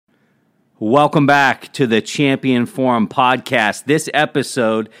Welcome back to the Champion Forum podcast. This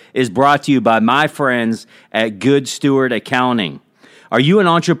episode is brought to you by my friends at Good Steward Accounting. Are you an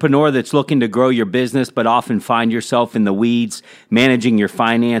entrepreneur that's looking to grow your business but often find yourself in the weeds, managing your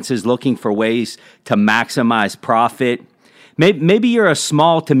finances, looking for ways to maximize profit? Maybe you're a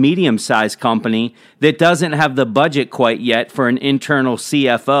small to medium-sized company that doesn't have the budget quite yet for an internal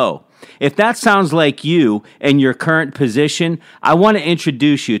CFO. If that sounds like you and your current position, I want to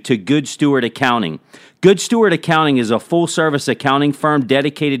introduce you to Good Steward Accounting. Good Steward Accounting is a full-service accounting firm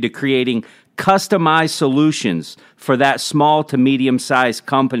dedicated to creating customized solutions for that small to medium-sized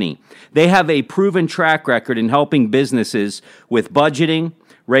company. They have a proven track record in helping businesses with budgeting,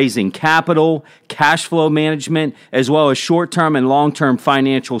 raising capital, cash flow management, as well as short-term and long-term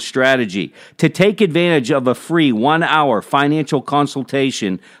financial strategy. To take advantage of a free 1-hour financial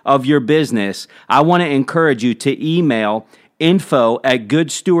consultation of your business, I want to encourage you to email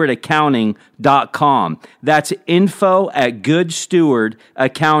info@goodstewardaccounting.com. That's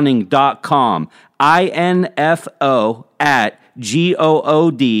info@goodstewardaccounting.com.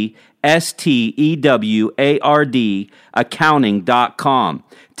 info@goodsteward accounting.com.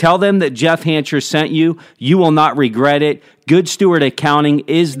 Tell them that Jeff Hancher sent you. You will not regret it. Good Steward Accounting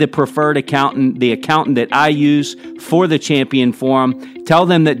is the preferred accountant, the accountant that I use for the Champion Forum. Tell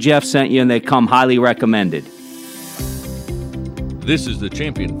them that Jeff sent you and they come highly recommended. This is the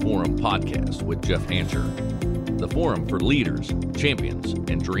Champion Forum podcast with Jeff Hancher, the forum for leaders, champions,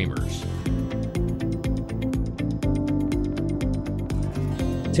 and dreamers.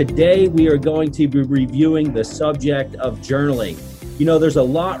 Today, we are going to be reviewing the subject of journaling. You know, there's a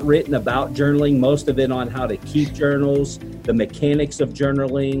lot written about journaling, most of it on how to keep journals, the mechanics of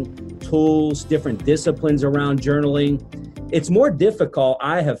journaling, tools, different disciplines around journaling. It's more difficult,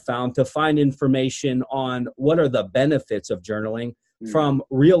 I have found, to find information on what are the benefits of journaling from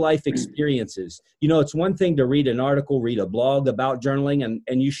real life experiences. You know, it's one thing to read an article, read a blog about journaling,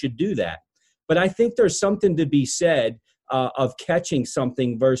 and you should do that. But I think there's something to be said of catching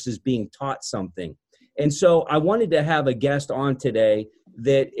something versus being taught something. And so I wanted to have a guest on today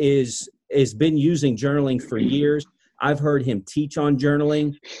that is been using journaling for years. I've heard him teach on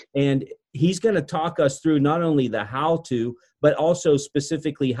journaling, and he's going to talk us through not only the how to, but also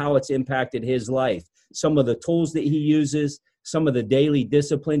specifically how it's impacted his life, some of the tools that he uses, some of the daily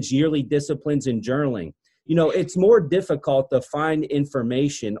disciplines, yearly disciplines in journaling. You know, it's more difficult to find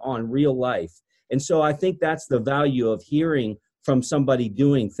information on real life. And so I think that's the value of hearing from somebody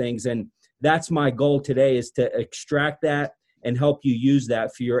doing things. And that's my goal today, is to extract that and help you use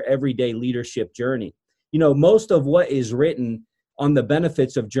that for your everyday leadership journey. You know, most of what is written on the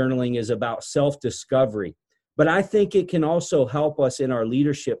benefits of journaling is about self-discovery, but I think it can also help us in our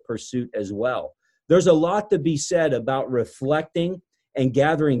leadership pursuit as well. There's a lot to be said about reflecting and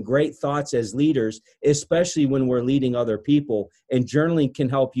gathering great thoughts as leaders, especially when we're leading other people, and journaling can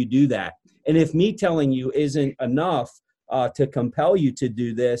help you do that. And if me telling you isn't enough to compel you to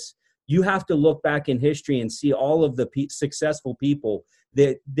do this, you have to look back in history and see all of the successful people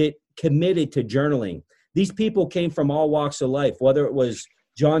that committed to journaling. These people came from all walks of life, whether it was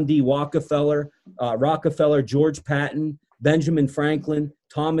John D. Rockefeller, George Patton, Benjamin Franklin,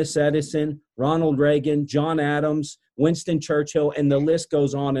 Thomas Edison, Ronald Reagan, John Adams, Winston Churchill, and the list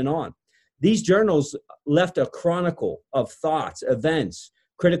goes on and on. These journals left a chronicle of thoughts, events,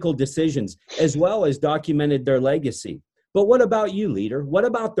 critical decisions, as well as documented their legacy. But what about you, leader? What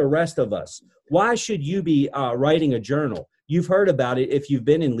about the rest of us? Why should you be writing a journal? You've heard about it if you've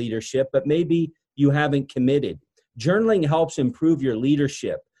been in leadership, but maybe you haven't committed. Journaling helps improve your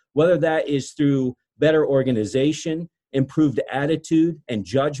leadership, whether that is through better organization, improved attitude and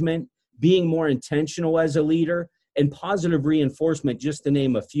judgment, being more intentional as a leader, and positive reinforcement, just to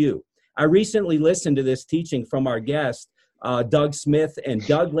name a few. I recently listened to this teaching from our guest, Doug Smith, and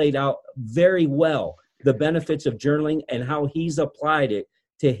Doug laid out very well the benefits of journaling and how he's applied it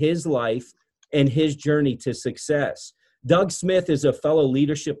to his life and his journey to success. Doug Smith is a fellow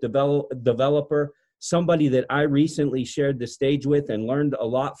leadership developer, somebody that I recently shared the stage with and learned a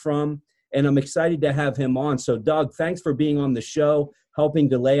lot from, and I'm excited to have him on. So Doug, thanks for being on the show, helping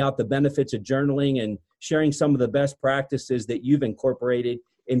to lay out the benefits of journaling and sharing some of the best practices that you've incorporated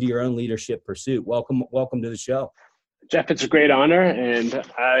into your own leadership pursuit. Welcome to the show. Jeff, it's a great honor, and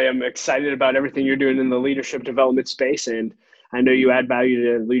I am excited about everything you're doing in the leadership development space, and I know you add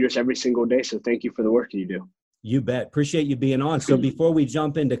value to leaders every single day, so thank you for the work you do. You bet. Appreciate you being on. So before we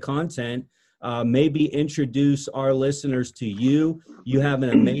jump into content, maybe introduce our listeners to you. You have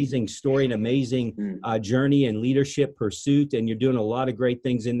an amazing story, an amazing journey and leadership pursuit, and you're doing a lot of great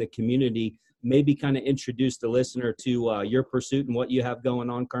things in the community. Maybe kind of introduce the listener to your pursuit and what you have going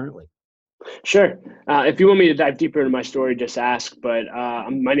on currently. Sure. If you want me to dive deeper into my story, just ask. But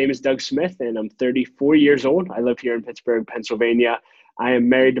my name is Doug Smith, and I'm 34 years old. I live here in Pittsburgh, Pennsylvania. I am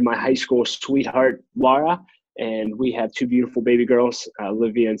married to my high school sweetheart, Laura, and we have two beautiful baby girls,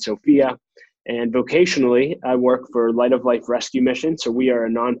 Olivia and Sophia. And vocationally, I work for Light of Life Rescue Mission. So we are a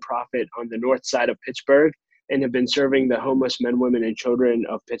nonprofit on the north side of Pittsburgh and have been serving the homeless men, women, and children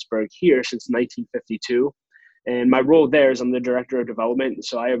of Pittsburgh here since 1952. And my role there is I'm the director of development.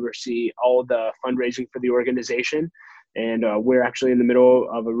 So I oversee all the fundraising for the organization. And we're actually in the middle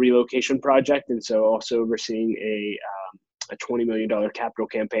of a relocation project. And so also overseeing a $20 million capital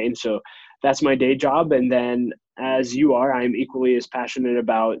campaign. So that's my day job. And then as you are, I'm equally as passionate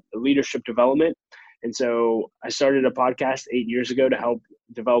about leadership development. And so I started a podcast 8 years ago to help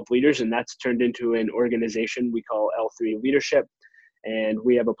develop leaders. And that's turned into an organization we call L3 Leadership. And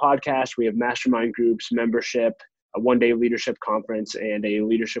we have a podcast, we have mastermind groups, membership, a one-day leadership conference, and a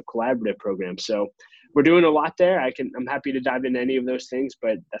leadership collaborative program. So we're doing a lot there. I'm happy to dive into any of those things,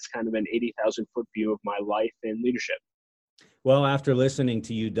 but that's kind of an 80,000 foot view of my life and leadership. Well, after listening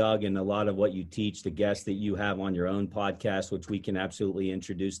to you, Doug, and a lot of what you teach, the guests that you have on your own podcast, which we can absolutely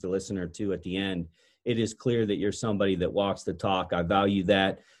introduce the listener to at the end, it is clear that you're somebody that walks the talk. I value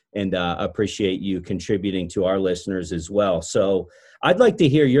that and appreciate you contributing to our listeners as well. So I'd like to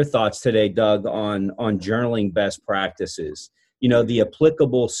hear your thoughts today, Doug, on journaling best practices, the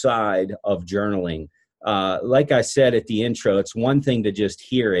applicable side of journaling. Like I said at the intro, it's one thing to just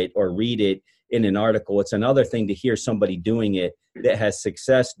hear it or read it in an article. It's another thing to hear somebody doing it that has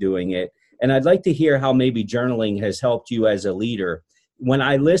success doing it. And I'd like to hear how maybe journaling has helped you as a leader. When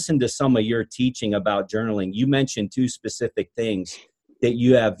I listened to some of your teaching about journaling, you mentioned two specific things that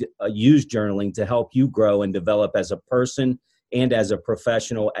you have used journaling to help you grow and develop as a person and as a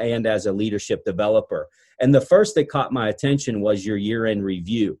professional and as a leadership developer. And the first that caught my attention was your year-end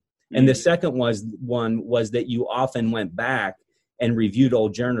review. And the second was that you often went back and reviewed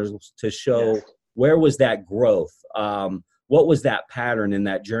old journals to show where was that growth? What was that pattern in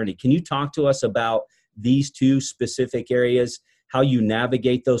that journey? Can you talk to us about these two specific areas, how you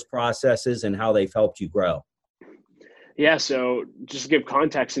navigate those processes and how they've helped you grow? Yeah, so just to give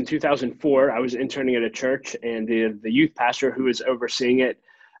context, in 2004, I was interning at a church, and the youth pastor who was overseeing it,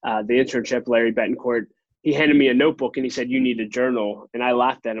 the internship, Larry Betancourt, he handed me a notebook and he said, "You need a journal." And I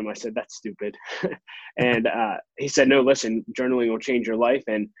laughed at him. I said, "That's stupid." And he said, "No, listen, journaling will change your life."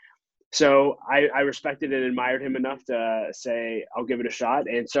 And so I respected and admired him enough to say, I'll give it a shot,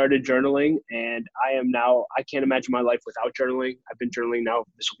 and started journaling. And I can't imagine my life without journaling. I've been journaling now.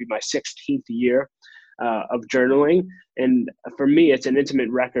 This will be my 16th year of journaling. And for me, it's an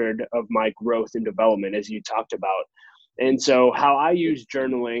intimate record of my growth and development, as you talked about. And so how I use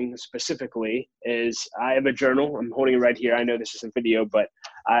journaling specifically is I have a journal. I'm holding it right here. I know this isn't video, but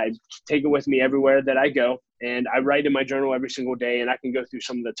I take it with me everywhere that I go. And I write in my journal every single day, and I can go through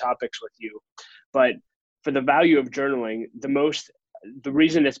some of the topics with you. But for the value of journaling, the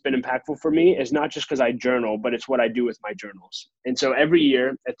reason it's been impactful for me is not just because I journal, but it's what I do with my journals. And so every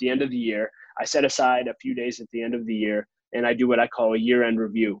year, at the end of the year, I set aside a few days at the end of the year, and I do what I call a year-end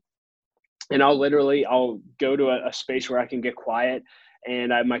review. And I'll go to a space where I can get quiet,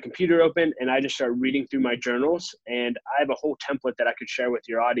 and I have my computer open, and I just start reading through my journals. And I have a whole template that I could share with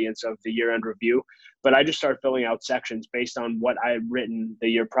your audience of the year-end review, but I just start filling out sections based on what I had written the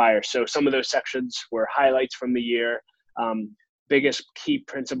year prior. So some of those sections were highlights from the year, biggest key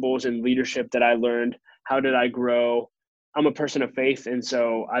principles in leadership that I learned. How did I grow? I'm a person of faith, and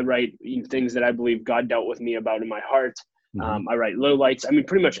so I write things that I believe God dealt with me about in my heart. I write lowlights. I mean,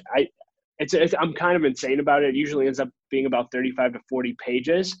 pretty much, I'm kind of insane about it. It usually ends up being about 35 to 40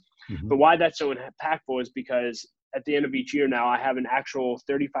 pages. But why that's so impactful is because at the end of each year now, I have an actual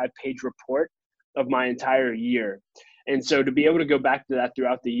 35-page report of my entire year. And so to be able to go back to that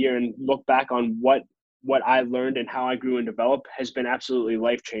throughout the year and look back on what I learned and how I grew and developed has been absolutely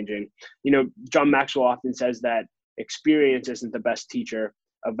life-changing. John Maxwell often says that experience isn't the best teacher,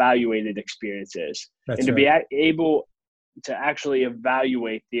 evaluated experience is. And to be able to actually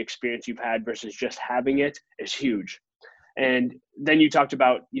evaluate the experience you've had versus just having it is huge. And then you talked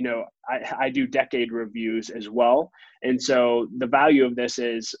about, I do decade reviews as well. And so the value of this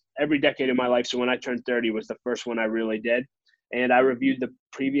is every decade of my life. So when I turned 30 was the first one I really did. And I reviewed the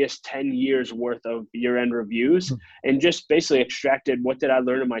previous 10 years worth of year-end reviews and just basically extracted what did I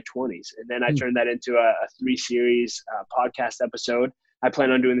learn in my 20s. And then I turned that into a 3-series podcast episode. I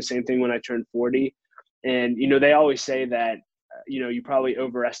plan on doing the same thing when I turn 40. And, they always say that, you probably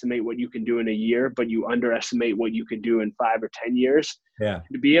overestimate what you can do in a year, but you underestimate what you can do in 5 or 10 years. Yeah.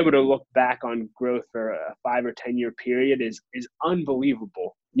 To be able to look back on growth for a 5 or 10 year period is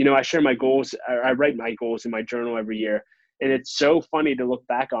unbelievable. I share my goals. I write my goals in my journal every year. And it's so funny to look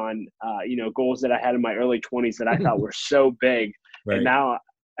back on, goals that I had in my early 20s that I thought were so big. Right.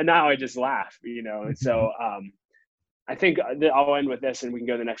 And now I just laugh, And so I think I'll end with this and we can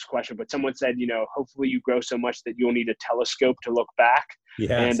go to the next question. But someone said, hopefully you grow so much that you'll need a telescope to look back.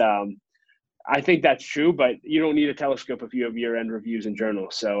 Yes. And I think that's true, but you don't need a telescope if you have year-end reviews and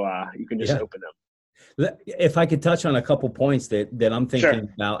journals. So you can just open them. If I could touch on a couple points that I'm thinking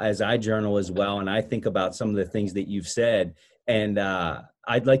about as I journal as well, and I think about some of the things that you've said, and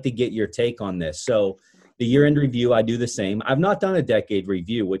I'd like to get your take on this. So the year-end review, I do the same. I've not done a decade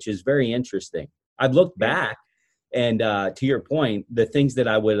review, which is very interesting. I've looked back, and to your point, the things that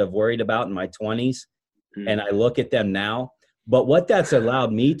I would have worried about in my 20s, and I look at them now. But what that's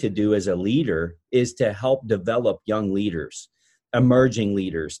allowed me to do as a leader is to help develop young leaders, emerging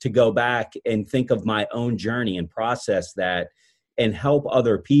leaders, to go back and think of my own journey and process that and help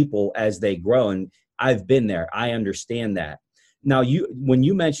other people as they grow. And I've been there. I understand that. Now, when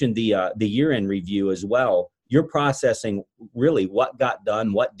you mentioned the year-end review as well, you're processing really what got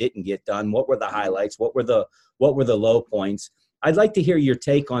done, what didn't get done, what were the highlights, what were the low points. I'd like to hear your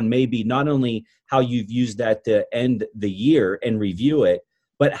take on maybe not only how you've used that to end the year and review it,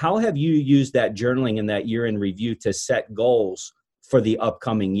 but how have you used that journaling and that year-end review to set goals for the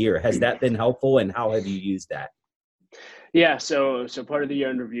upcoming year? Has that been helpful, and how have you used that? Yeah, so part of the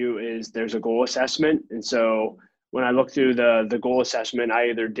year-end review is there's a goal assessment. And so when I look through the goal assessment, I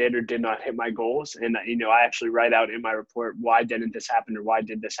either did or did not hit my goals. And, I actually write out in my report, why didn't this happen or why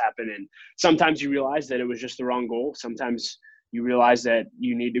did this happen? And sometimes you realize that it was just the wrong goal. Sometimes you realize that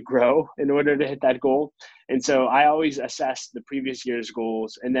you need to grow in order to hit that goal. And so I always assess the previous year's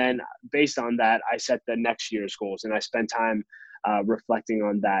goals. And then based on that, I set the next year's goals, and I spend time reflecting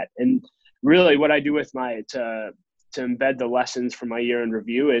on that. And really what I do with to embed the lessons from my year in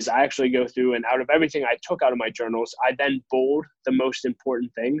review is I actually go through, and out of everything I took out of my journals, I then bold the most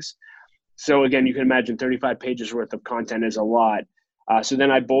important things. So again, you can imagine 35 pages worth of content is a lot. So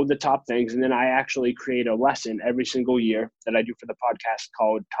then I bold the top things, and then I actually create a lesson every single year that I do for the podcast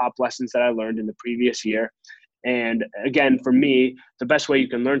called Top Lessons That I Learned in the Previous Year. And again, for me, the best way you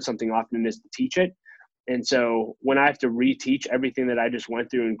can learn something often is to teach it. And so when I have to reteach everything that I just went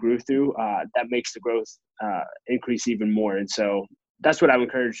through and grew through, that makes the growth increase even more. And so that's what I would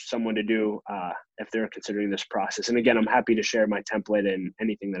encourage someone to do if they're considering this process. And again, I'm happy to share my template and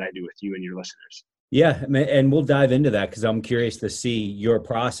anything that I do with you and your listeners. Yeah, and we'll dive into that because I'm curious to see your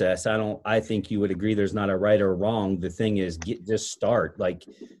process. I think you would agree there's not a right or wrong. The thing is, just start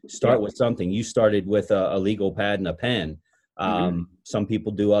with something. You started with a legal pad and a pen. Some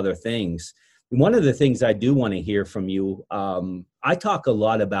people do other things. One of the things I do want to hear from you, I talk a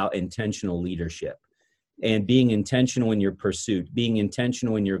lot about intentional leadership and being intentional in your pursuit, being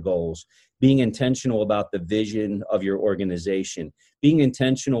intentional in your goals, being intentional about the vision of your organization, being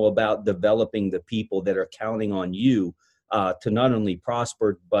intentional about developing the people that are counting on you to not only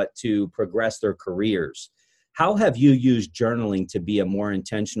prosper, but to progress their careers. How have you used journaling to be a more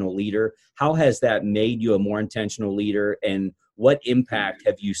intentional leader? How has that made you a more intentional leader? And what impact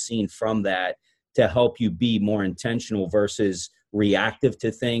have you seen from that to help you be more intentional versus reactive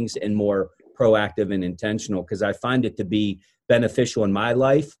to things and more proactive and intentional? Because I find it to be beneficial in my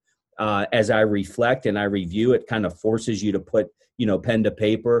life. As I reflect and I review, it kind of forces you to put, pen to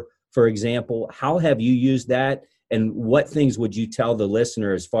paper, for example. How have you used that? And what things would you tell the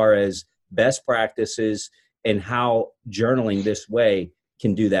listener as far as best practices and how journaling this way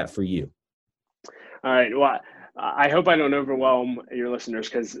can do that for you? All right. Well, I hope I don't overwhelm your listeners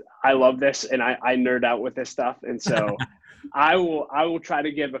because I love this and I nerd out with this stuff. And so I will try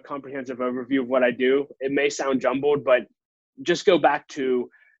to give a comprehensive overview of what I do. It may sound jumbled, but just go back to,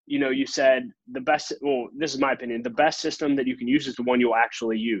 you said this is my opinion, the best system that you can use is the one you'll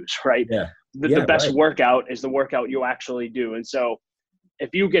actually use, right? Yeah. The best workout is the workout you'll actually do. And so if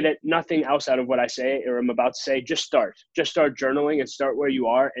you get nothing else out of what I say or I'm about to say, just start journaling and start where you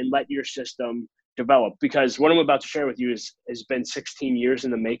are and let your system develop. Because what I'm about to share with you has been 16 years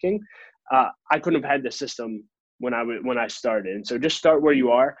in the making. I couldn't have had this system when I started. And so just start where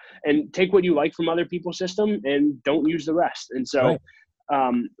you are and take what you like from other people's system and don't use the rest. And so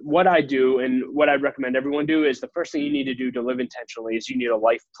what I do and what I recommend everyone do is the first thing you need to do to live intentionally is you need a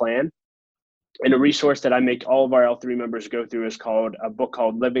life plan. And a resource that I make all of our L3 members go through is a book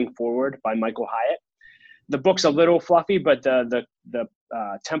called Living Forward by Michael Hyatt. The book's a little fluffy, but the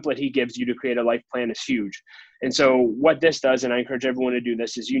template he gives you to create a life plan is huge. And so what this does, and I encourage everyone to do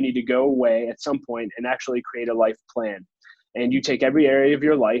this, is you need to go away at some point and actually create a life plan. And you take every area of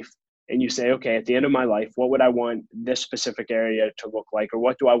your life and you say, okay, at the end of my life, what would I want this specific area to look like? Or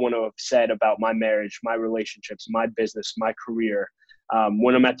what do I want to have said about my marriage, my relationships, my business, my career,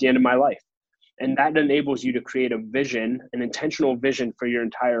 when I'm at the end of my life? And that enables you to create a vision, an intentional vision for your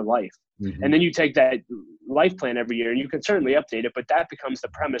entire life. Mm-hmm. And then you take that life plan every year, and you can certainly update it, but that becomes the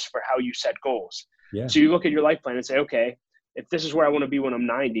premise for how you set goals. Yeah. So you look at your life plan and say, okay, if this is where I want to be when I'm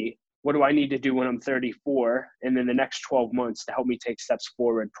 90, what do I need to do when I'm 34? And then the next 12 months to help me take steps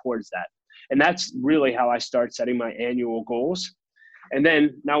forward towards that. And that's really how I start setting my annual goals. And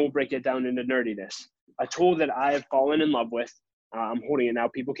then now we'll break it down into nerdiness. A tool that I have fallen in love with, I'm holding it now,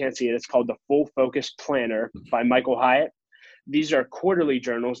 people can't see it. It's called the Full Focus Planner by Michael Hyatt. These are quarterly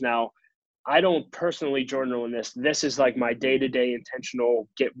journals. Now, I don't personally journal in this. This is like my day-to-day intentional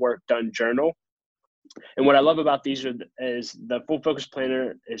get work done journal. And what I love about these is the Full Focus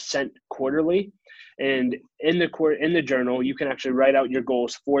Planner is sent quarterly. And in the journal, you can actually write out your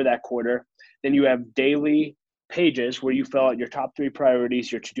goals for that quarter. Then you have daily pages where you fill out your top 3 priorities,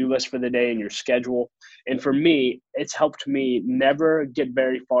 your to-do list for the day, and your schedule. And for me, it's helped me never get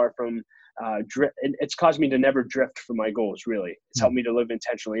very far from it's caused me to never drift from my goals, really. It's helped me to live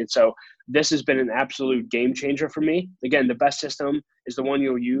intentionally. And so this has been an absolute game changer for me. Again, the best system is the one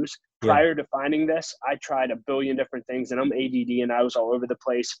you'll use. Prior to finding this, I tried a billion different things, and I'm ADD and I was all over the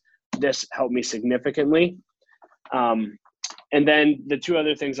place. This helped me significantly. And then the 2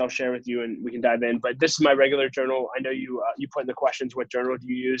 other things I'll share with you, and we can dive in, but this is my regular journal. I know you put in the questions, what journal do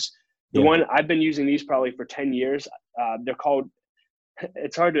you use? The one I've been using these probably for 10 years. They're called,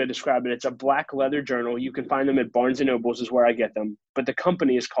 it's hard to describe it. It's a black leather journal. You can find them at Barnes & Nobles is where I get them. But the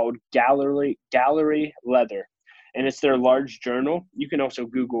company is called Gallery Leather, and it's their large journal. You can also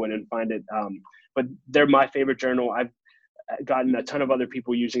Google it and find it. But they're my favorite journal. I've gotten a ton of other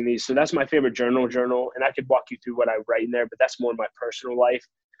people using these. So that's my favorite journal. And I could walk you through what I write in there, but that's more my personal life.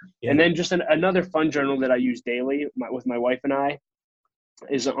 Yeah. And then just another fun journal that I use daily with my wife and I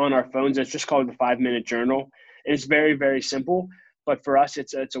is on our phones. It's just called the 5-Minute Journal. And it's very, very simple. But for us,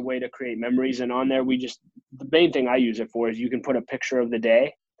 it's a way to create memories. And on there, the main thing I use it for is you can put a picture of the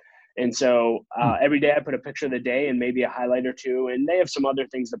day. And so every day I put a picture of the day and maybe a highlight or 2. And they have some other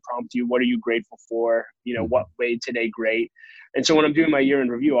things that prompt you. What are you grateful for? What made today great? And so when I'm doing my year in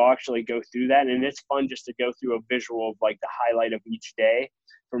review, I'll actually go through that. And it's fun just to go through a visual of like the highlight of each day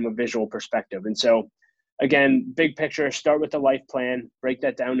from a visual perspective. And so again, big picture, start with the life plan, break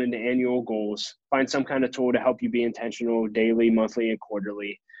that down into annual goals, find some kind of tool to help you be intentional daily, monthly, and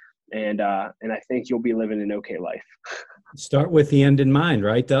quarterly. And I think you'll be living an okay life. Start with the end in mind,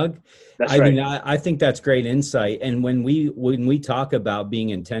 right, Doug? That's right. I mean, I think that's great insight. And when we talk about being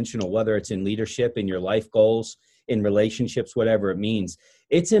intentional, whether it's in leadership, in your life goals, in relationships, whatever it means,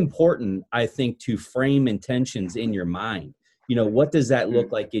 it's important, I think, to frame intentions in your mind. What does that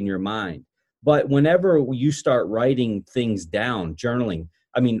look like in your mind? But whenever you start writing things down, journaling,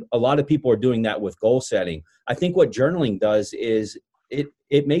 I mean, a lot of people are doing that with goal setting. I think what journaling does is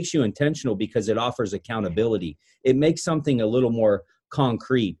it makes you intentional because it offers accountability. It makes something a little more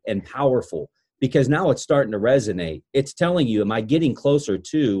concrete and powerful because now it's starting to resonate. It's telling you, am I getting closer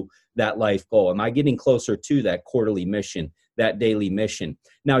to that life goal? Am I getting closer to that quarterly mission, that daily mission?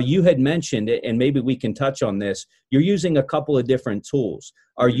 Now, you had mentioned it, and maybe we can touch on this. You're using a couple of different tools.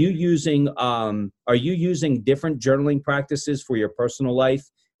 Are you using different journaling practices for your personal life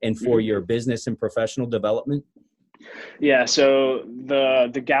and for your business and professional development? Yeah, so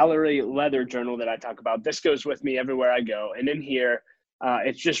the Gallery Leather journal that I talk about, this goes with me everywhere I go. And in here,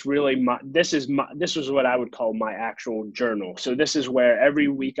 it's just really this is what I would call my actual journal. So this is where every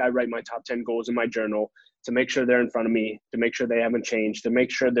week I write my top 10 goals in my journal to make sure they're in front of me, to make sure they haven't changed, to make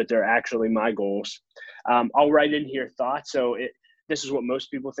sure that they're actually my goals. I'll write in here thoughts. So this is what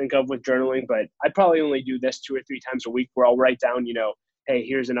most people think of with journaling, but I probably only do this 2 or 3 times a week where I'll write down, hey,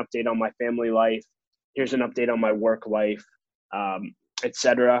 here's an update on my family life. Here's an update on my work life,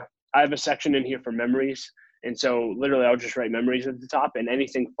 etc. I have a section in here for memories. And so literally I'll just write memories at the top, and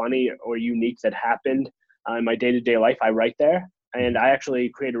anything funny or unique that happened in my day-to-day life, I write there. And I actually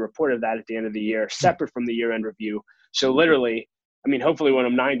create a report of that at the end of the year, separate from the year-end review. So literally, I mean, hopefully when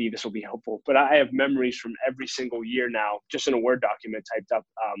I'm 90, this will be helpful, but I have memories from every single year now, just in a Word document typed up.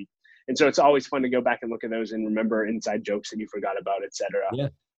 And so it's always fun to go back and look at those and remember inside jokes that you forgot about, etc. Yeah.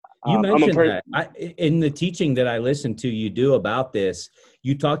 You mentioned that in the teaching that I listened to you do about this,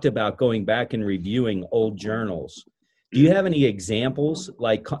 you talked about going back and reviewing old journals. Do you have any examples,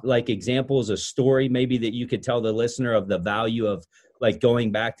 like examples, a story maybe that you could tell the listener of the value of like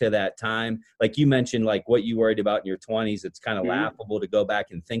going back to that time? Like you mentioned, like what you worried about in your 20s, it's kind of laughable to go back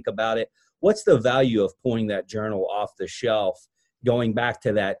and think about it. What's the value of pulling that journal off the shelf going back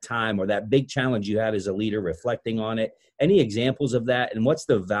to that time or that big challenge you had as a leader, reflecting on it? Any examples of that? And what's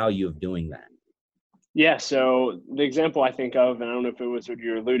the value of doing that? Yeah, so the example I think of, and I don't know if it was what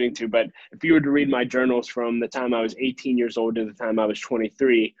you're alluding to, but if you were to read my journals from the time I was 18 years old to the time I was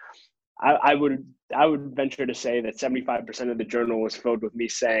 23, I would venture to say that 75% of the journal was filled with me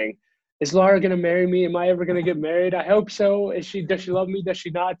saying, "Is Laura going to marry me? Am I ever going to get married? I hope so. Does she love me? Does she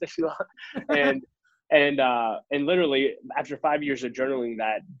not? Does she love?" And literally after 5 years of journaling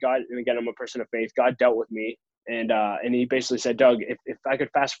that, God, and again, I'm a person of faith, God dealt with me. And he basically said, "Doug, if I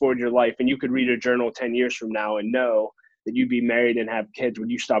could fast forward your life and you could read a journal 10 years from now and know that you'd be married and have kids, would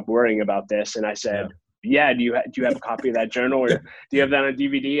you stop worrying about this?" And I said, "Yeah, do you have a copy of that journal, or do you have that on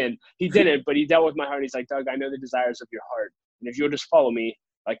DVD?" And he didn't, but he dealt with my heart. He's like, "Doug, I know the desires of your heart. And if you'll just follow me,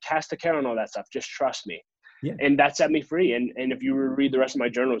 like cast a care on all that stuff, just trust me." Yeah. And that set me free. And if you were to read the rest of my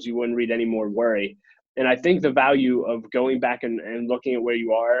journals, you wouldn't read any more worry. And I think the value of going back and looking at where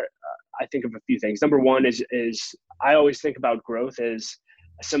you are, I think of a few things. Number one is I always think about growth as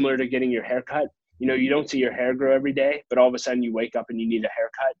similar to getting your hair cut. You know, you don't see your hair grow every day, but all of a sudden you wake up and you need a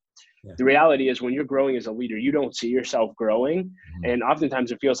haircut. Yeah. The reality is when you're growing as a leader, you don't see yourself growing. Mm-hmm. And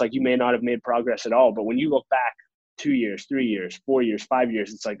oftentimes it feels like you may not have made progress at all. But when you look back 2 years, 3 years, 4 years, 5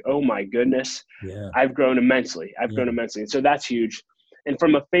 years, it's like, oh my goodness, I've grown immensely. And so that's huge. And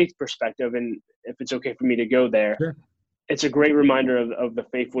from a faith perspective, and if it's okay for me to go there, it's a great reminder of the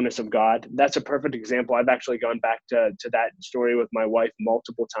faithfulness of God. That's a perfect example. I've actually gone back to that story with my wife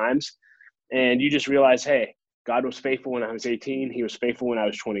multiple times. And you just realize, hey, God was faithful when I was 18. He was faithful when I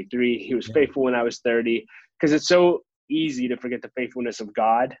was 23. He was faithful when I was 30. Because it's so easy to forget the faithfulness of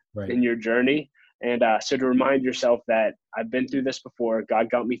God in your journey. And so to remind yourself that I've been through this before, God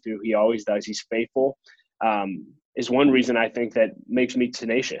got me through. He always does. He's faithful. Is one reason I think that makes me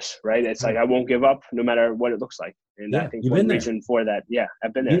tenacious, right? It's like I won't give up no matter what it looks like. And I think one reason for that,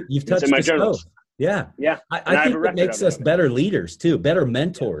 I've been there. You've touched my journals. Yeah. I think it makes us better leaders too, better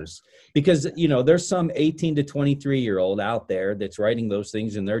mentors, because, you know, there's some 18 to 23-year-old out there that's writing those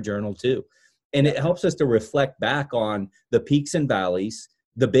things in their journal too. And it helps us to reflect back on the peaks and valleys,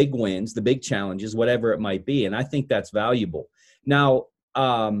 the big wins, the big challenges, whatever it might be. And I think that's valuable. Now,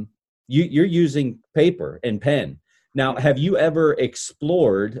 you're using paper and pen. Now, have you ever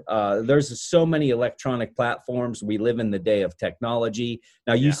explored, there's so many electronic platforms. We live in the day of technology.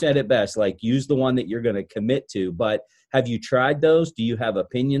 Now, you said it best, like use the one that you're going to commit to, but have you tried those? Do you have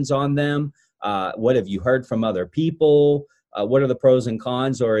opinions on them? What have you heard from other people? What are the pros and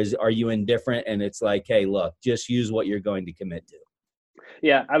cons, or are you indifferent and it's like, hey, look, just use what you're going to commit to?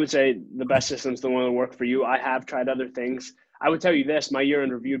 Yeah, I would say the best system's the one that work for you. I have tried other things. I would tell you this, my year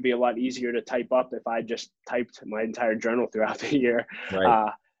in review would be a lot easier to type up if I just typed my entire journal throughout the year,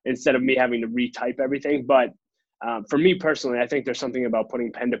 instead of me having to retype everything. But for me personally, I think there's something about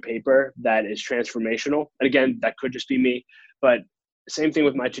putting pen to paper that is transformational. And again, that could just be me, but same thing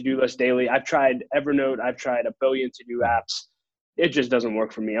with my to-do list daily. I've tried Evernote. I've tried a billion to-do apps. It just doesn't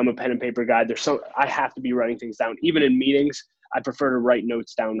work for me. I'm a pen and paper guy. I have to be writing things down. Even in meetings, I prefer to write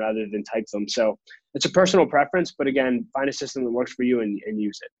notes down rather than type them. So it's a personal preference, but again, find a system that works for you and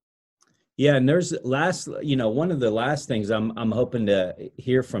use it. Yeah. And there's one of the last things I'm hoping to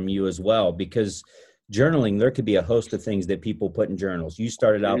hear from you as well, because journaling, there could be a host of things that people put in journals. You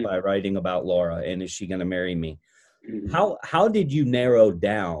started out by writing about Laura and is she going to marry me? How did you narrow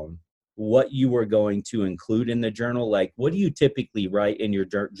down what you were going to include in the journal? Like, what do you typically write in your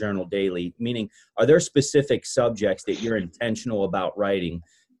journal daily? Meaning, are there specific subjects that you're intentional about writing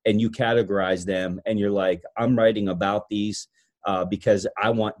and you categorize them and you're like, I'm writing about these because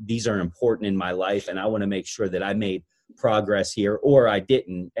these are important in my life and I want to make sure that I made progress here, or I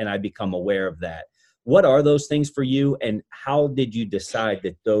didn't and I become aware of that. What are those things for you, and how did you decide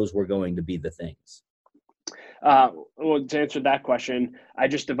that those were going to be the things? Well, to answer that question, I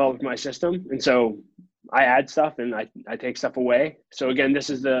just developed my system. And so I add stuff and I take stuff away. So again,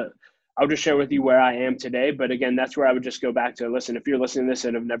 I'll just share with you where I am today. But again, that's where I would just go back to, listen, if you're listening to this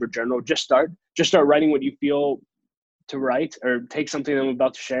and have never journaled, just start writing what you feel to write, or take something that I'm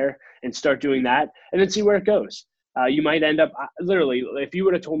about to share and start doing that and then see where it goes. You might end up literally, if you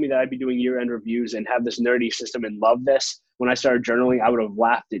would have told me that I'd be doing year-end reviews and have this nerdy system and love this when I started journaling, I would have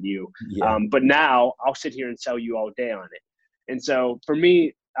laughed at you. Yeah. But now I'll sit here and sell you all day on it. And so for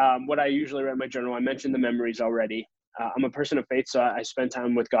me, what I usually write in my journal, I mentioned the memories already. I'm a person of faith, so I spend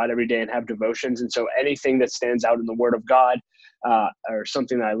time with God every day and have devotions. And so anything that stands out in the Word of God, or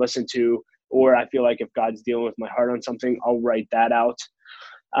something that I listen to, or I feel like if God's dealing with my heart on something, I'll write that out.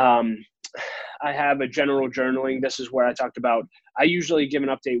 I have a general journaling. This is where I talked about, I usually give an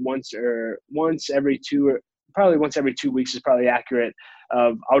update once every probably once every 2 weeks is probably accurate.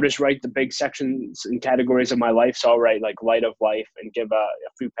 I'll just write the big sections and categories of my life. So I'll write like light of life and give a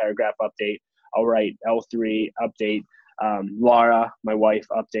few paragraph update. I'll write L3 update, Laura, my wife,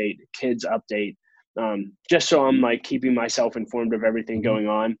 update, kids update, just so I'm like keeping myself informed of everything going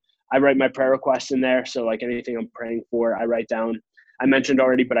on. I write my prayer requests in there. So like anything I'm praying for, I write down. I mentioned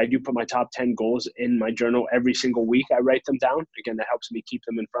already, but I do put my top 10 goals in my journal every single week. I write them down. Again, that helps me keep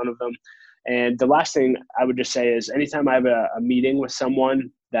them in front of them. And the last thing I would just say is anytime I have a meeting with someone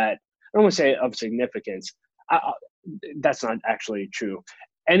that, I don't want to say of significance, that's not actually true.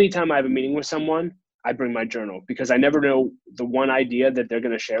 Anytime I have a meeting with someone, I bring my journal because I never know the one idea that they're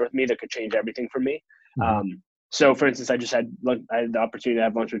going to share with me that could change everything for me. So for instance, I had the opportunity to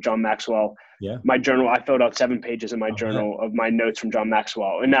have lunch with John Maxwell. Yeah. My journal, I filled out 7 pages in my journal of my notes from John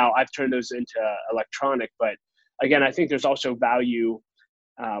Maxwell. And now I've turned those into electronic. But again, I think there's also value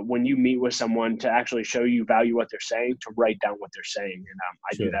when you meet with someone to actually show you value what they're saying, to write down what they're saying. And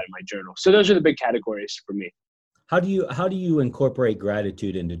I do that in my journal. So those are the big categories for me. How do you incorporate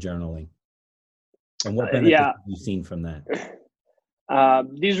gratitude into journaling? And what benefits have you seen from that?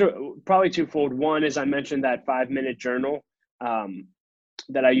 These are probably twofold. One is I mentioned that 5-minute journal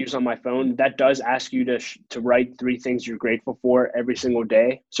that I use on my phone. That does ask you to write 3 things you're grateful for every single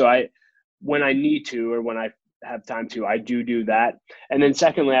day. So when I need to, or when I have time to, I do that. And then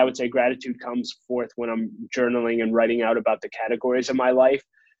secondly, I would say gratitude comes forth when I'm journaling and writing out about the categories of my life.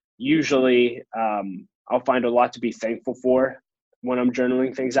 Usually, I'll find a lot to be thankful for when I'm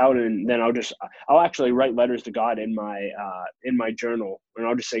journaling things out, and then I'll actually write letters to God in my journal, and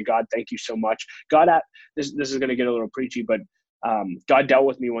I'll just say, God, thank you so much. God, this is going to get a little preachy, but God dealt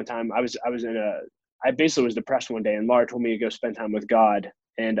with me one time. I basically was depressed one day, and Laura told me to go spend time with God,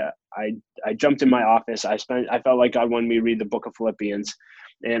 and I jumped in my office. I felt like God wanted me to read the book of Philippians,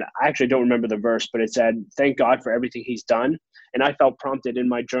 and I actually don't remember the verse, but it said, thank God for everything he's done. And I felt prompted in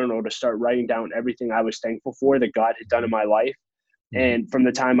my journal to start writing down everything I was thankful for that God had done in my life. And from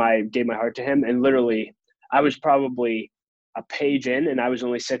the time I gave my heart to him, and literally I was probably a page in, and I was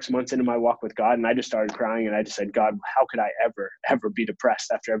only 6 months into my walk with God, and I just started crying, and I just said, God, how could I ever be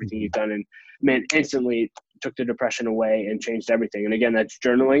depressed after everything you've done? And man, instantly took the depression away and changed everything. And again, that's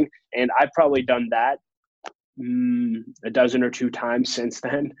journaling. And I've probably done that a dozen or 2 times since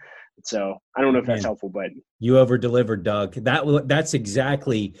then. So I don't know if that's helpful, but you over-delivered, Doug. That's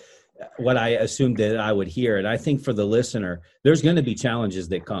exactly what I assumed that I would hear. And I think for the listener, there's going to be challenges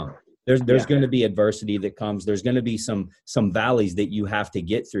that come. There's going to be adversity that comes. There's going to be some valleys that you have to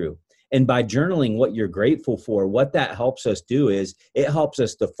get through. And by journaling what you're grateful for, what that helps us do is it helps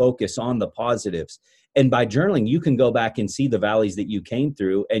us to focus on the positives. And by journaling, you can go back and see the valleys that you came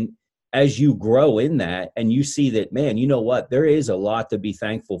through. And as you grow in that and you see that, man, you know what, there is a lot to be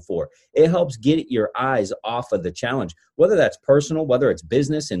thankful for. It helps get your eyes off of the challenge, whether that's personal, whether it's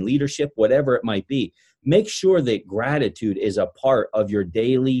business and leadership, whatever it might be. Make sure that gratitude is a part of your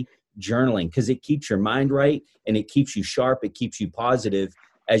daily journaling because it keeps your mind right and it keeps you sharp. It keeps you positive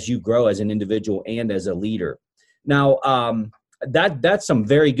as you grow as an individual and as a leader. Now, that's some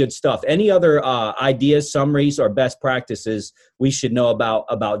very good stuff. Any other ideas, summaries, or best practices we should know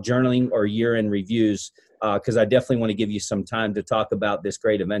about journaling or year-end reviews? Because I definitely want to give you some time to talk about this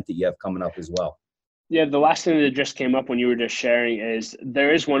great event that you have coming up as well. Yeah, the last thing that just came up when you were just sharing is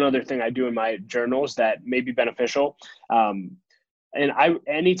there is one other thing I do in my journals that may be beneficial. And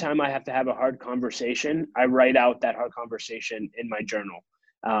anytime I have to have a hard conversation, I write out that hard conversation in my journal.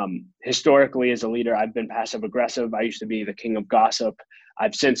 Historically, as a leader, I've been passive aggressive. I used to be the king of gossip.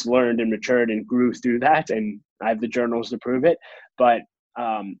 I've since learned and matured and grew through that, and I have the journals to prove it. But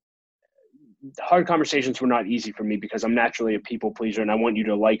hard conversations were not easy for me because I'm naturally a people pleaser, and I want you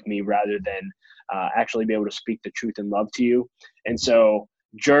to like me rather than actually be able to speak the truth and love to you. And so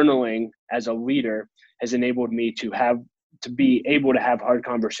journaling as a leader has enabled me to be able to have hard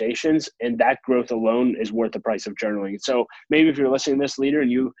conversations, and that growth alone is worth the price of journaling. So maybe if you're listening to this, leader,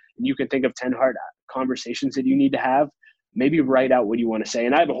 and you can think of 10 hard conversations that you need to have, maybe write out what you want to say.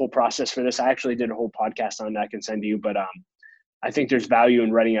 And I have a whole process for this. I actually did a whole podcast on that I can send to you, but I think there's value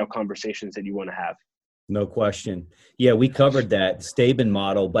in writing out conversations that you want to have. No question. Yeah, we covered that Staben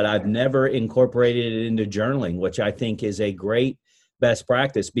model, but I've never incorporated it into journaling, which I think is a great best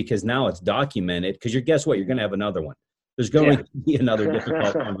practice because now it's documented because guess what? You're going to have another one. There's going to be another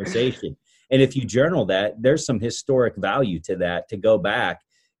difficult conversation. And if you journal that, there's some historic value to that, to go back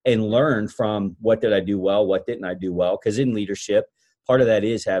and learn from what did I do well, what didn't I do well? Because in leadership, part of that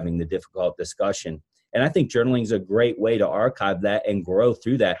is having the difficult discussion. And I think journaling is a great way to archive that and grow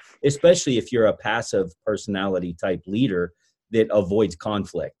through that, especially if you're a passive personality type leader that avoids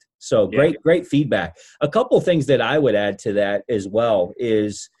conflict. So Yeah. great feedback. A couple things that I would add to that as well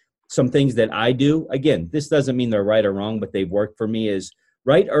is some things that I do. Again, this doesn't mean they're right or wrong, but they've worked for me is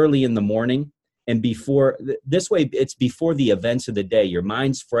right early in the morning and before this way, it's before the events of the day. Your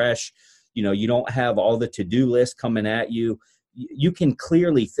mind's fresh. You know, you don't have all the to-do list coming at you. You can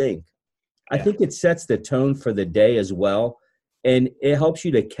clearly think. I think it sets the tone for the day as well. And it helps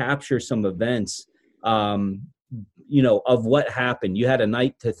you to capture some events, of what happened. You had a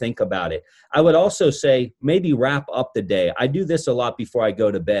night to think about it. I would also say maybe wrap up the day. I do this a lot before I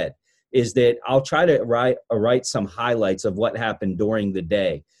go to bed, is that I'll try to write some highlights of what happened during the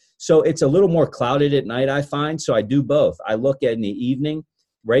day. So it's a little more clouded at night, I find. So I do both. I look at in the evening,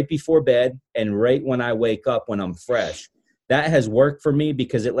 right before bed, and right when I wake up when I'm fresh. That has worked for me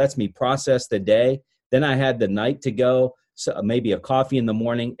because it lets me process the day. Then I had the night to go, so maybe a coffee in the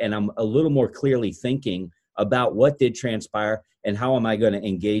morning, and I'm a little more clearly thinking about what did transpire and how am I going to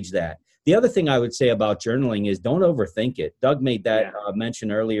engage that. The other thing I would say about journaling is don't overthink it. Doug made that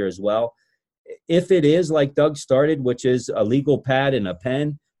mention earlier as well. If it is like Doug started, which is a legal pad and a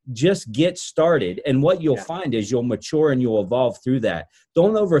pen, just get started. And what you'll find is you'll mature and you'll evolve through that.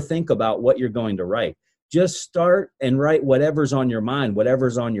 Don't overthink about what you're going to write. Just start and write whatever's on your mind,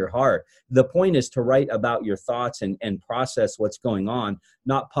 whatever's on your heart. The point is to write about your thoughts and process what's going on,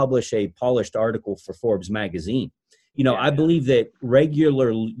 not publish a polished article for Forbes magazine. I believe that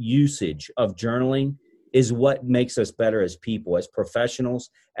regular usage of journaling is what makes us better as people, as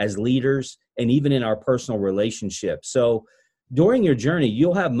professionals, as leaders, and even in our personal relationships. So during your journey,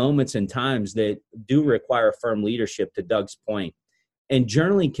 you'll have moments and times that do require firm leadership, to Doug's point. And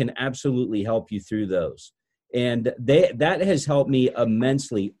journaling can absolutely help you through those. And that has helped me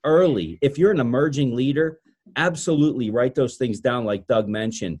immensely early. If you're an emerging leader, absolutely write those things down like Doug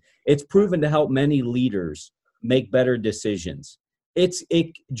mentioned. It's proven to help many leaders make better decisions.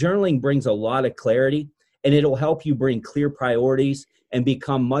 Journaling brings a lot of clarity, and it'll help you bring clear priorities and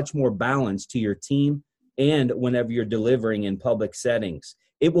become much more balanced to your team and whenever you're delivering in public settings.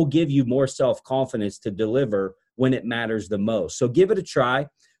 It will give you more self-confidence to deliver when it matters the most. So give it a try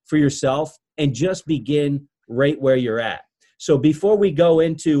for yourself and just begin right where you're at. So before we go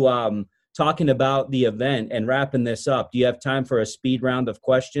into talking about the event and wrapping this up, do you have time for a speed round of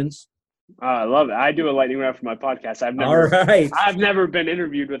questions? I love it. I do a lightning round for my podcast. I've never been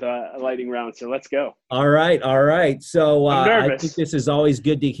interviewed with a lightning round, so let's go. All right. So I'm nervous. I think this is always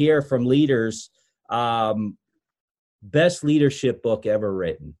good to hear from leaders. Best leadership book ever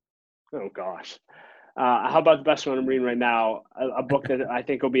written. Oh, gosh. How about the best one I'm reading right now? A book that I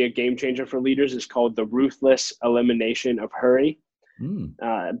think will be a game changer for leaders is called The Ruthless Elimination of Hurry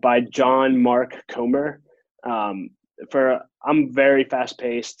by John Mark Comer. I'm very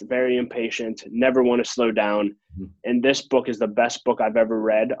fast-paced, very impatient, never want to slow down. And this book is the best book I've ever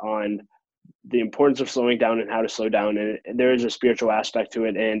read on the importance of slowing down and how to slow down. And there is a spiritual aspect to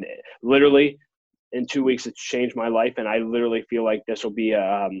it. And literally in 2 weeks, it's changed my life. And I literally feel like this will be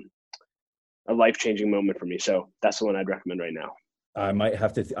a life-changing moment for me. So that's the one I'd recommend right now. I might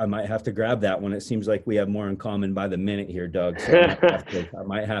have to grab that one. It seems like we have more in common by the minute here, Doug. So I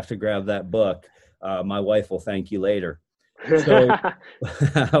might have to grab that book. My wife will thank you later.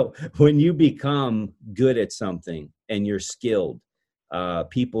 So when you become good at something and you're skilled,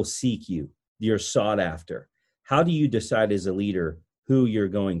 people seek you, you're sought after. How do you decide as a leader who you're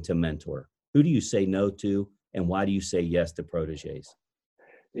going to mentor? Who do you say no to, and why do you say yes to proteges?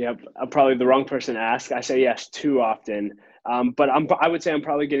 Yep, I'm probably the wrong person to ask. I say yes too often, but I would say I'm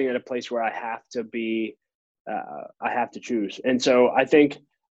probably getting at a place where I have to choose. And so I think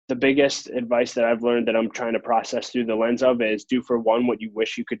the biggest advice that I've learned that I'm trying to process through the lens of is do for one what you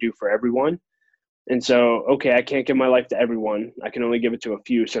wish you could do for everyone. And so, okay, I can't give my life to everyone. I can only give it to a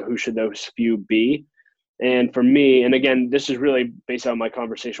few. So who should those few be? And for me, and again, this is really based on my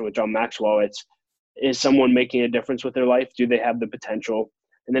conversation with John Maxwell, is someone making a difference with their life? Do they have the potential?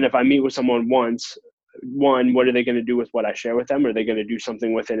 And then if I meet with someone once, what are they going to do with what I share with them? Are they going to do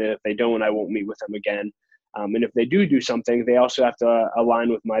something with it? And if they don't, I won't meet with them again. And if they do something, they also have to align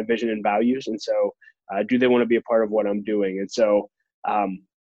with my vision and values. And so do they want to be a part of what I'm doing? And so I'm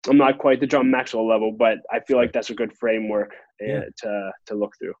not quite the John Maxwell level, but I feel like that's a good framework to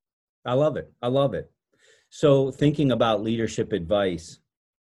look through. I love it. So thinking about leadership advice,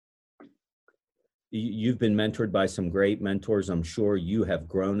 you've been mentored by some great mentors. I'm sure you have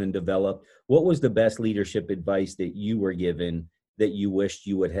grown and developed. What was the best leadership advice that you were given that you wished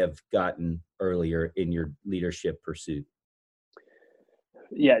you would have gotten earlier in your leadership pursuit?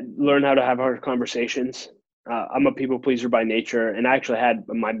 Yeah, learn how to have hard conversations. I'm a people pleaser by nature. And I actually had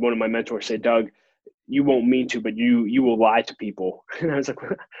one of my mentors say, Doug, you won't mean to, but you will lie to people. And I was like,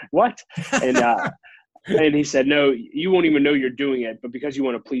 what? And he said, no, you won't even know you're doing it, but because you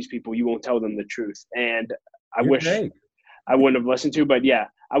want to please people, you won't tell them the truth. And I wish I wouldn't have listened to, but yeah,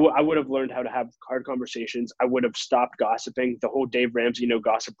 I would have learned how to have hard conversations. I would have stopped gossiping. The whole Dave Ramsey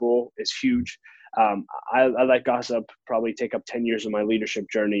gossip rule is huge. I let gossip probably take up 10 years of my leadership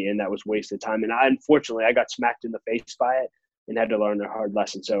journey, and that was wasted time. And unfortunately, I got smacked in the face by it and had to learn a hard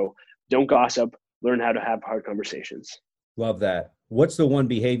lesson. So don't gossip, learn how to have hard conversations. Love that. What's the one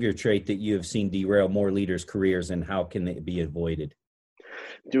behavior trait that you have seen derail more leaders' careers, and how can it be avoided?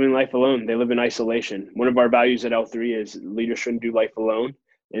 Doing life alone. They live in isolation. One of our values at L3 is leaders shouldn't do life alone.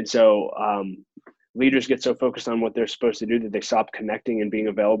 And so leaders get so focused on what they're supposed to do that they stop connecting and being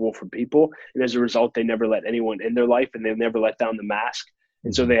available for people. And as a result, they never let anyone in their life, and they never let down the mask.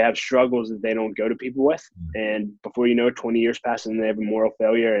 And so they have struggles that they don't go to people with. And before you know it, 20 years pass and they have a moral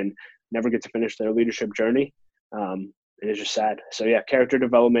failure and never get to finish their leadership journey. And it's just sad. So yeah, character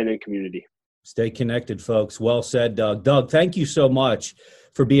development and community. Stay connected, folks. Well said, Doug. Doug, thank you so much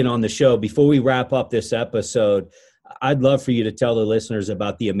for being on the show. Before we wrap up this episode, I'd love for you to tell the listeners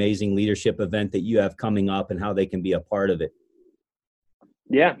about the amazing leadership event that you have coming up and how they can be a part of it.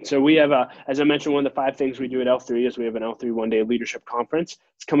 Yeah. So we have, as I mentioned, one of the 5 things we do at L3 is we have an L3 one-day leadership conference.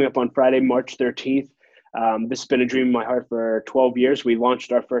 It's coming up on Friday, March 13th. This has been a dream in my heart for 12 years. We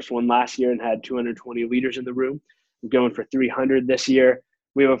launched our first one last year and had 220 leaders in the room. We're going for 300 this year.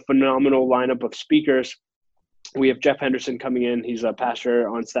 We have a phenomenal lineup of speakers. We have Jeff Henderson coming in. He's a pastor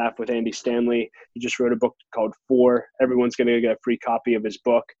on staff with Andy Stanley. He just wrote a book called 4. Everyone's going to get a free copy of his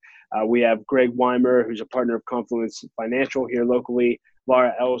book. We have Greg Weimer, who's a partner of Confluence Financial here locally,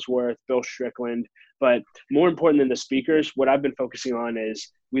 Laura Ellsworth, Bill Strickland. But more important than the speakers, what I've been focusing on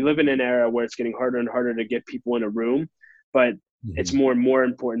is we live in an era where it's getting harder and harder to get people in a room, but it's more and more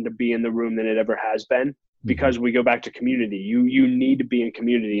important to be in the room than it ever has been. Because we go back to community. You need to be in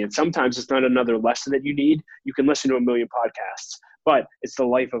community. And sometimes it's not another lesson that you need. You can listen to a million podcasts, but it's the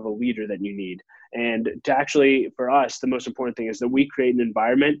life of a leader that you need. And to actually, for us, the most important thing is that we create an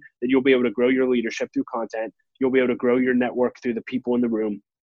environment that you'll be able to grow your leadership through content. You'll be able to grow your network through the people in the room.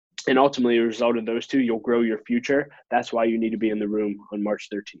 And ultimately, as a result of those two, you'll grow your future. That's why you need to be in the room on March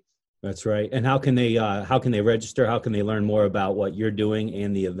 13th. That's right. And how can they register? How can they learn more about what you're doing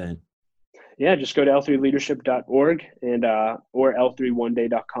and the event? Yeah, just go to l3leadership.org and or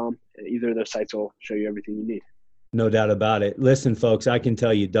l3oneday.com. Either of those sites will show you everything you need. No doubt about it. Listen, folks, I can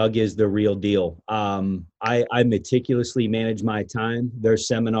tell you, Doug is the real deal. I meticulously manage my time. There's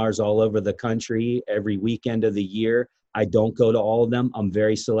seminars all over the country every weekend of the year. I don't go to all of them. I'm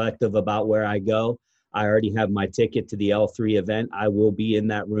very selective about where I go. I already have my ticket to the L3 event. I will be in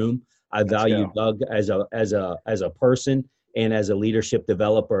that room. I value Doug as a person and as a leadership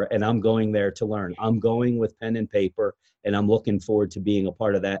developer, and I'm going there to learn. I'm going with pen and paper, and I'm looking forward to being a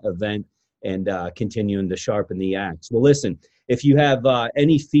part of that event and continuing to sharpen the axe. Well, listen, if you have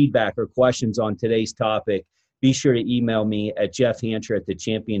any feedback or questions on today's topic, be sure to email me at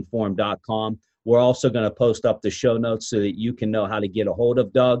jeffhancher@thechampionforum.com. We're also going to post up the show notes so that you can know how to get a hold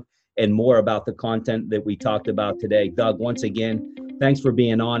of Doug and more about the content that we talked about today. Doug, once again, thanks for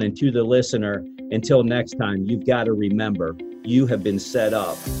being on. And to the listener, until next time, you've got to remember, you have been set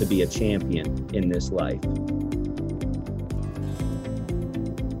up to be a champion in this life.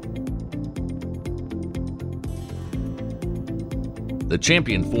 The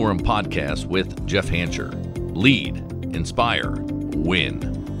Champion Forum podcast with Jeff Hancher. Lead, inspire,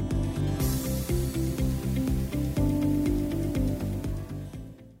 win.